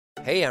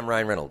Hey, I'm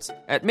Ryan Reynolds.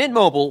 At Mint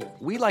Mobile,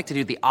 we like to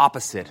do the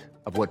opposite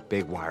of what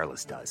Big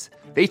Wireless does.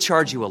 They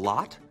charge you a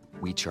lot,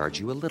 we charge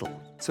you a little.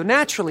 So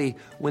naturally,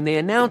 when they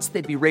announced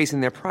they'd be raising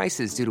their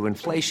prices due to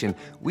inflation,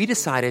 we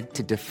decided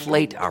to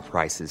deflate our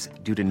prices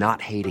due to not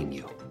hating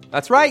you.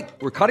 That's right.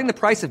 We're cutting the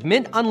price of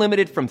Mint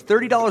Unlimited from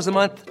 $30 a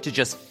month to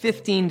just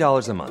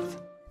 $15 a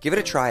month. Give it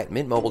a try at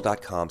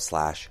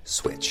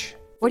mintmobile.com/switch.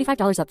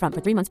 $45 up front for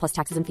 3 months plus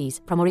taxes and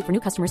fees. Promo rate for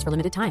new customers for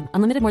limited time.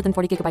 Unlimited more than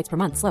 40 gigabytes per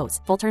month. Slows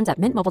full terms at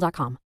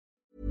mintmobile.com.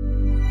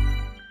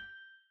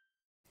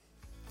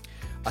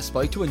 I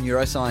spoke to a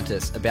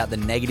neuroscientist about the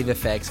negative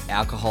effects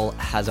alcohol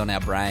has on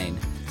our brain.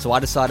 So I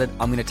decided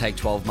I'm going to take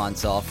 12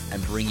 months off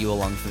and bring you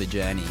along for the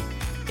journey.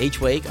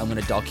 Each week, I'm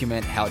going to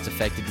document how it's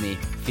affected me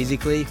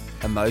physically,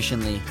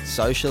 emotionally,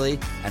 socially,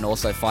 and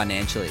also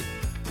financially.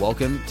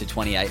 Welcome to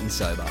 28 and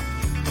Sober.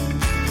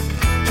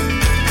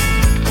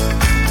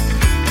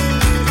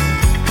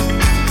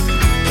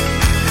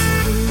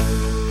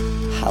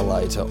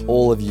 Hello to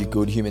all of you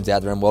good humans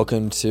out there and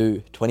welcome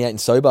to 28 and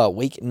Sober,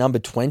 week number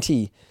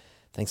 20.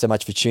 Thanks so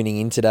much for tuning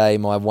in today.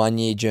 My 1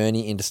 year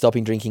journey into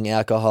stopping drinking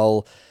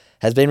alcohol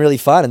has been really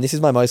fun, and this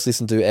is my most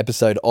listened to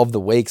episode of the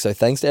week. So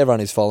thanks to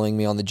everyone who's following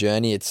me on the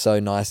journey. It's so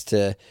nice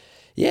to,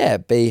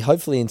 be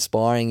hopefully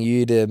inspiring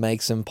you to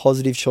make some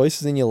positive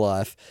choices in your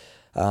life.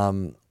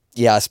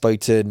 I spoke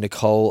to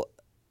Nicole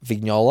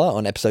Vignola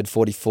on episode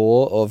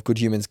 44 of Good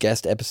Humans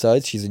guest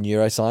episodes. She's a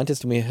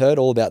neuroscientist, and we heard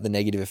all about the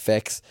negative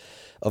effects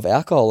of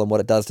alcohol and what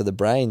it does to the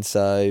brain.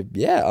 So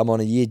I'm on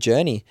a year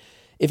journey.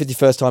 If it's your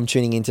first time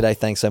tuning in today,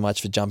 thanks so much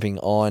for jumping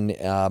on.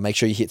 Make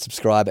sure you hit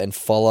subscribe and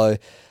follow.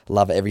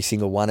 Love every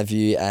single one of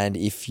you. And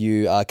if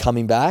you are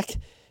coming back,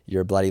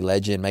 you're a bloody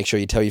legend. Make sure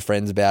you tell your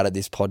friends about it.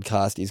 This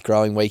podcast is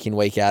growing week in,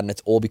 week out, and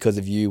it's all because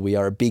of you. We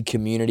are a big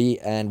community,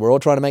 and we're all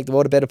trying to make the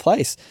world a better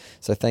place.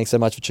 So thanks so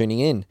much for tuning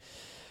in.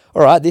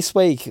 All right, this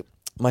week,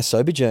 my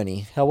sober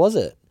journey. How was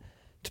it?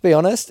 To be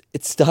honest,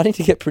 it's starting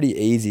to get pretty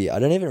easy. I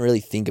don't even really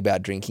think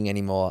about drinking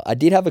anymore. I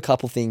did have a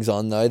couple things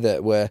on, though,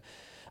 that were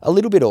a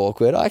little bit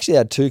awkward. I actually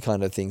had two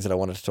kind of things that I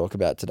wanted to talk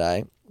about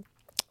today.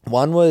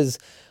 One was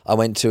I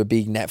went to a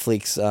big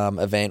Netflix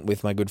event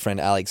with my good friend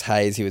Alex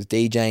Hayes. He was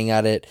DJing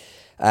at it.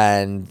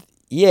 And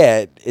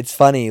it's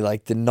funny,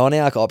 like the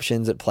non-alc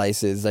options at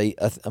places,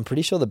 I'm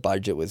pretty sure the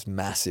budget was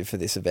massive for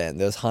this event.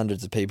 There was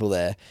hundreds of people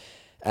there.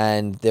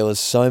 And there was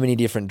so many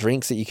different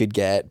drinks that you could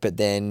get. But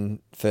then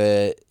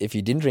if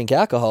you didn't drink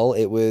alcohol,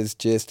 it was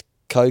just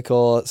Coke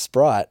or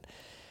Sprite,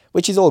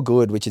 which is all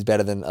good, which is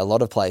better than a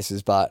lot of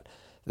places. But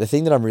the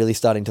thing that I'm really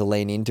starting to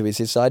lean into is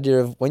this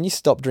idea of when you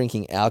stop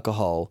drinking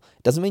alcohol,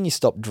 it doesn't mean you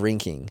stop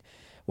drinking.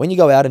 When you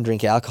go out and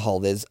drink alcohol,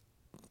 there's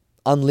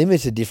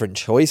unlimited different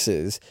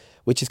choices,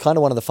 which is kind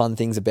of one of the fun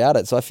things about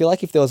it. So I feel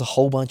like if there was a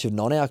whole bunch of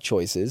non-alc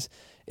choices,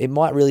 it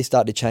might really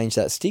start to change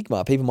that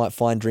stigma. People might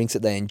find drinks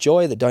that they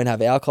enjoy that don't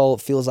have alcohol.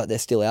 It feels like they're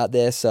still out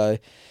there. So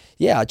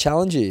I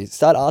challenge you.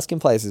 Start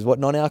asking places, what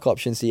non-alc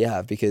options do you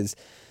have? Because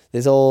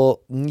there's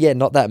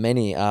not that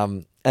many.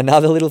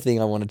 Another little thing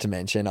I wanted to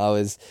mention,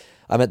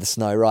 I'm at the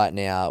snow right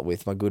now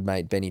with my good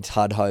mate Benny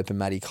Tudhope and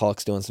Maddie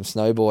Cox doing some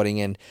snowboarding,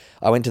 and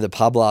I went to the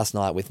pub last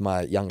night with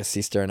my younger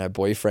sister and her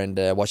boyfriend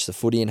to watch the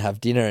footy and have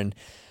dinner, and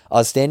I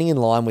was standing in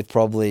line with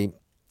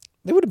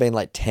there would have been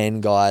like 10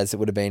 guys. It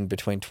would have been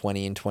between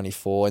 20 and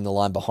 24 in the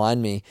line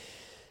behind me,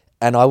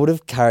 and I would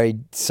have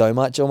carried so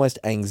much almost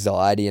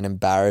anxiety and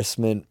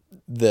embarrassment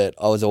that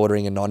I was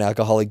ordering a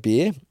non-alcoholic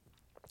beer.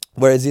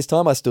 Whereas this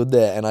time I stood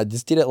there and I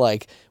just did it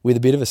like with a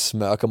bit of a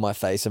smirk on my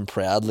face and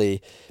proudly,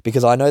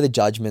 because I know the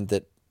judgment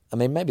that,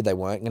 maybe they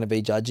weren't going to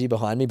be judgy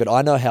behind me, but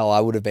I know how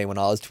I would have been when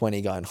I was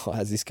 20 going, oh,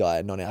 has this guy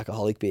a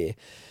non-alcoholic beer?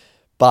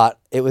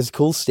 But it was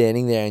cool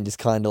standing there and just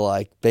kind of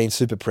like being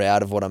super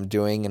proud of what I'm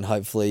doing, and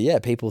hopefully,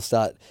 people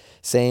start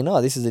seeing,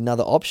 oh, this is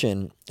another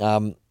option.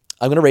 I'm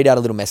going to read out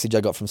a little message I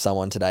got from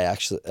someone today,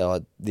 actually,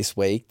 this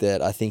week,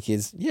 that I think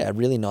is, a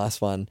really nice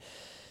one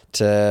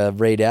to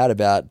read out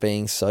about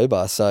being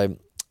sober. So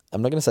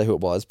I'm not going to say who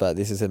it was, but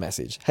this is a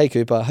message. Hey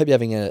Cooper, hope you're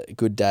having a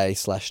good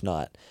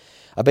day/night.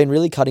 I've been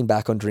really cutting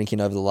back on drinking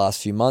over the last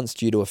few months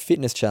due to a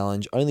fitness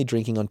challenge, only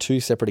drinking on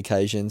 2 separate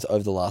occasions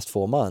over the last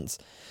 4 months.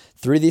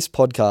 Through this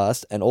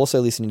podcast and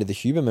also listening to the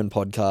Huberman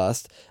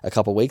podcast a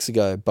couple of weeks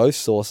ago, both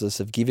sources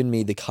have given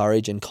me the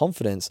courage and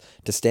confidence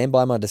to stand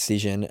by my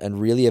decision and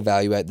really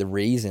evaluate the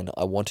reason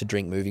I want to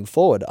drink moving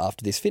forward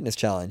after this fitness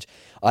challenge,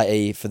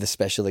 i.e. for the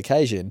special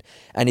occasion,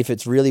 and if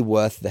it's really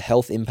worth the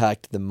health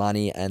impact, the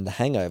money, and the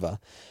hangover.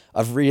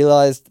 I've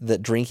realized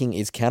that drinking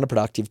is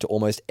counterproductive to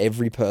almost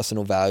every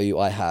personal value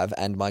I have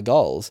and my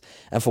goals.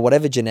 And for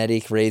whatever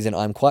genetic reason,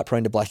 I'm quite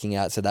prone to blacking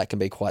out, so that can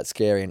be quite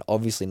scary and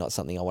obviously not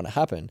something I want to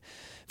happen.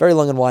 Very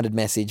long and winded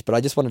message, but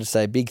I just wanted to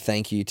say a big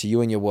thank you to you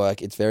and your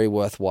work. It's very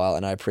worthwhile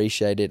and I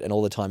appreciate it and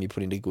all the time you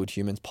put into Good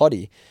Humans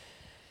Poddy.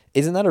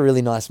 Isn't that a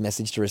really nice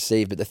message to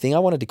receive? But the thing I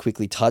wanted to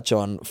quickly touch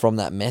on from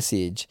that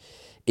message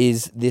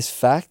is this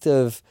fact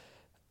of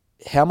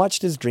how much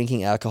does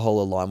drinking alcohol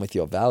align with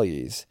your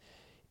values?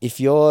 If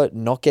you're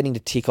not getting to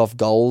tick off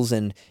goals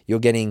and you're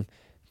getting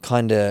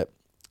kind of,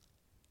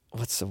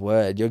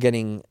 you're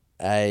getting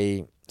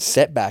a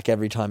setback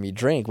every time you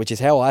drink, which is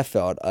how I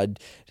felt. I'd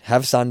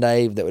have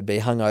Sunday that would be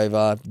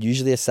hungover,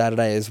 usually a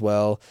Saturday as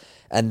well.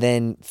 And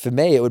then for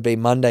me, it would be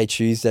Monday,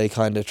 Tuesday,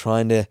 kind of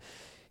trying to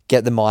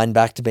get the mind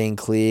back to being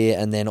clear,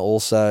 and then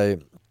also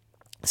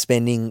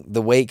spending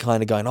the week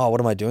kind of going, oh, what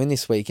am I doing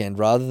this weekend?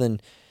 Rather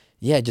than,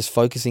 just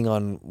focusing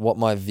on what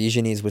my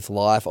vision is with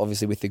life.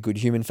 Obviously, with the Good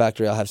Human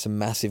Factory, I have some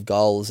massive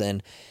goals,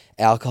 and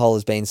alcohol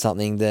has been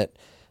something that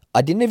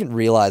I didn't even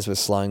realize was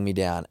slowing me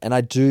down. And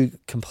I do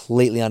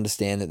completely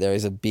understand that there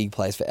is a big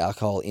place for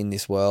alcohol in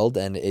this world,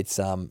 and it's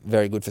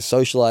very good for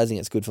socializing,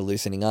 it's good for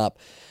loosening up.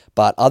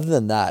 But other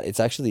than that,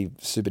 it's actually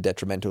super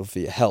detrimental for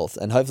your health.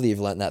 And hopefully you've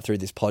learned that through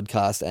this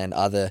podcast and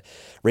other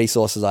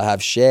resources I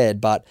have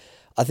shared. But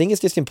I think it's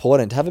just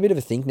important to have a bit of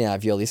a think now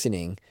if you're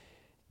listening.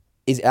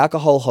 Is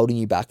alcohol holding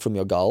you back from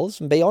your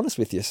goals? And be honest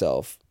with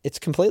yourself. It's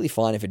completely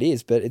fine if it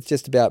is, but it's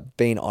just about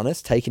being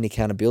honest, taking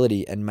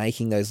accountability, and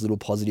making those little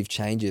positive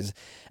changes.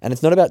 And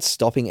it's not about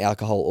stopping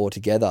alcohol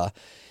altogether.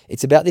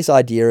 It's about this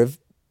idea of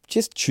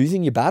just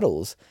choosing your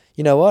battles.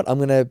 You know what? I'm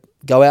going to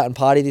go out and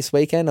party this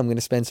weekend. I'm going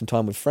to spend some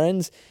time with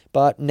friends.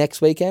 But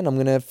next weekend, I'm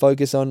going to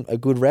focus on a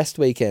good rest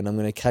weekend. I'm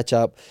going to catch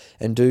up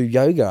and do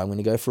yoga. I'm going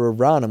to go for a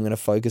run. I'm going to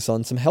focus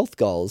on some health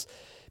goals.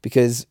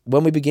 Because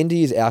when we begin to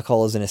use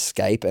alcohol as an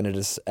escape and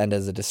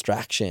as a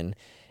distraction,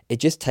 it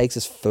just takes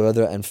us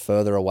further and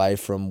further away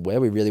from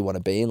where we really want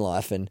to be in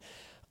life. And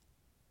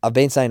I've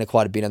been saying it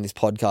quite a bit on this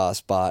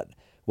podcast, but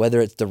whether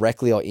it's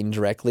directly or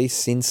indirectly,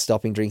 since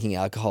stopping drinking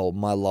alcohol,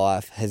 my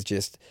life has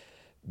just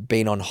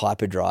been on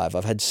hyperdrive.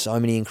 I've had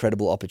so many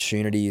incredible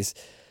opportunities.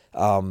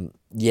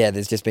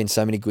 There's just been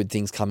so many good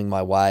things coming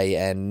my way,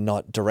 and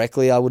not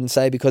directly, I wouldn't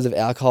say because of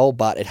alcohol,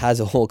 but it has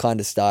all kind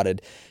of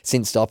started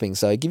since stopping.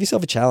 So give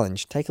yourself a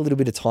challenge, take a little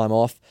bit of time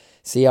off,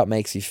 see how it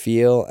makes you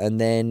feel, and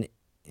then,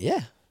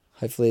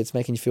 hopefully it's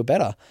making you feel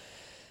better.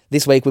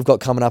 This week we've got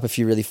coming up a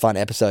few really fun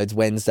episodes.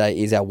 Wednesday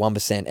is our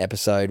 1%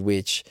 episode,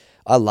 which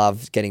I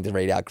love getting to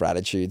read out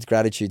gratitudes.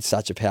 Gratitude's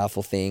such a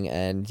powerful thing,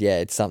 and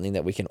it's something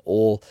that we can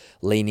all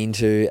lean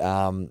into.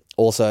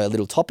 Also, a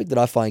little topic that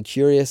I find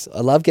curious. I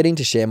love getting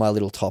to share my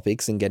little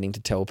topics and getting to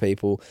tell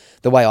people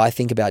the way I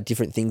think about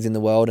different things in the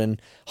world, and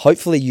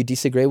hopefully you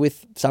disagree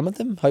with some of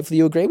them. Hopefully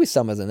you agree with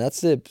some of them.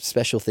 That's the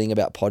special thing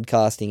about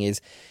podcasting,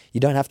 is you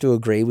don't have to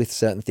agree with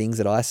certain things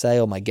that I say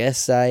or my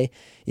guests say.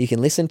 You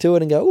can listen to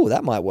it and go, oh,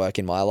 that might work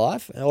in my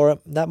life, or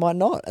that might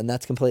not, and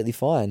that's completely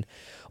fine.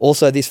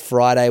 Also, this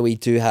Friday, we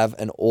do have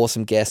an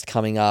awesome guest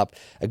coming up.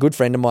 A good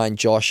friend of mine,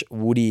 Josh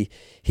Woody.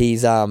 He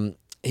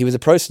was a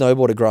pro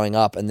snowboarder growing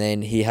up, and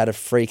then he had a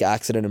freak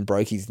accident and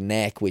broke his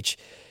neck, which,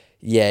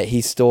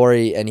 his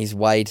story and his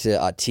way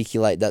to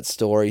articulate that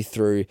story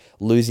through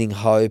losing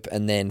hope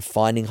and then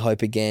finding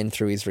hope again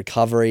through his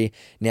recovery.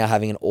 Now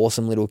having an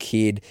awesome little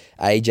kid,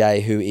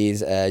 AJ, who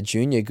is a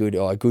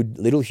good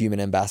little human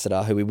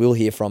ambassador, who we will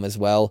hear from as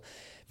well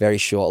very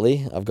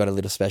shortly. I've got a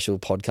little special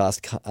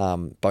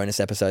podcast bonus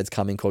episodes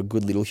coming called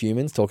Good Little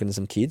Humans, talking to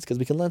some kids, because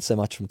we can learn so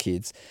much from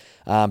kids.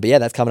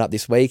 That's coming up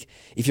this week.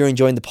 If you're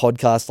enjoying the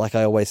podcast, like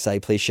I always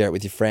say, please share it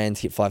with your friends,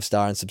 hit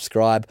 5-star and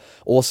subscribe.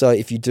 Also,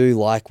 if you do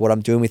like what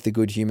I'm doing with the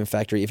Good Human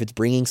Factory, if it's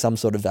bringing some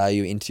sort of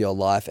value into your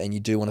life and you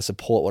do want to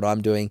support what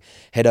I'm doing,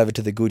 head over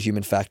to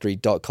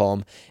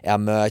thegoodhumanfactory.com. Our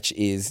merch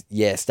is,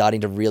 starting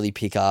to really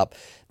pick up.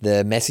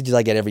 The messages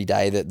I get every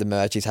day that the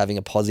merch is having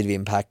a positive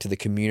impact to the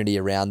community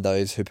around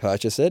those who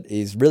purchase it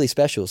is really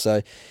special.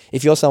 So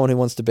if you're someone who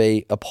wants to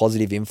be a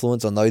positive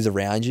influence on those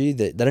around you,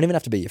 they don't even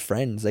have to be your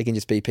friends. They can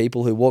just be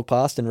people who walk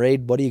past and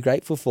read, what are you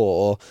grateful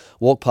for? Or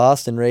walk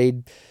past and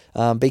read,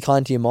 be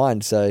kind to your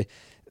mind. So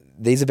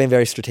these have been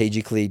very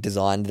strategically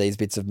designed, these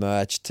bits of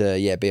merch,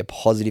 to be a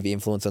positive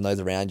influence on those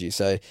around you.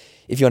 So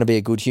if you want to be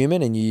a good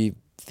human and you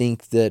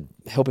think that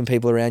helping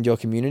people around your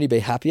community be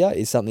happier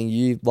is something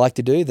you like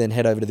to do, then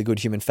head over to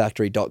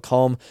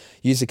thegoodhumanfactory.com,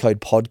 use the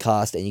code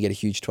podcast, and you get a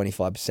huge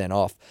 25%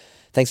 off.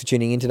 Thanks for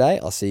tuning in today.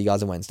 I'll see you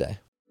guys on Wednesday.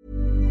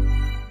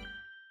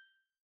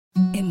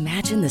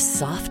 Imagine the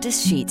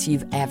softest sheets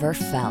you've ever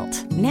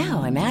felt.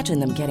 Now imagine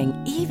them getting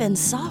even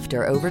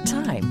softer over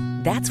time.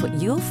 That's what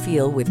you'll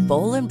feel with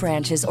Boll &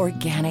 Branch's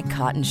organic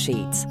cotton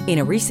sheets. In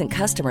a recent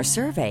customer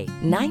survey,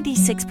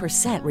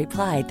 96%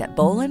 replied that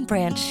Boll &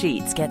 Branch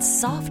sheets get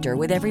softer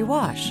with every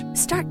wash.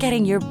 Start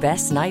getting your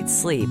best night's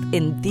sleep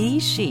in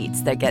these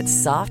sheets that get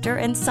softer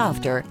and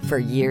softer for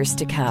years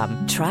to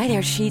come. Try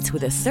their sheets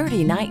with a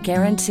 30-night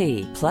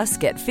guarantee. Plus,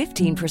 get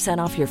 15%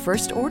 off your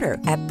first order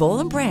at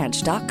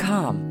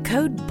bollandbranch.com.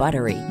 Code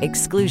BUTTERY.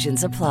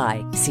 Exclusions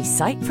apply. See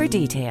site for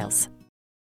details.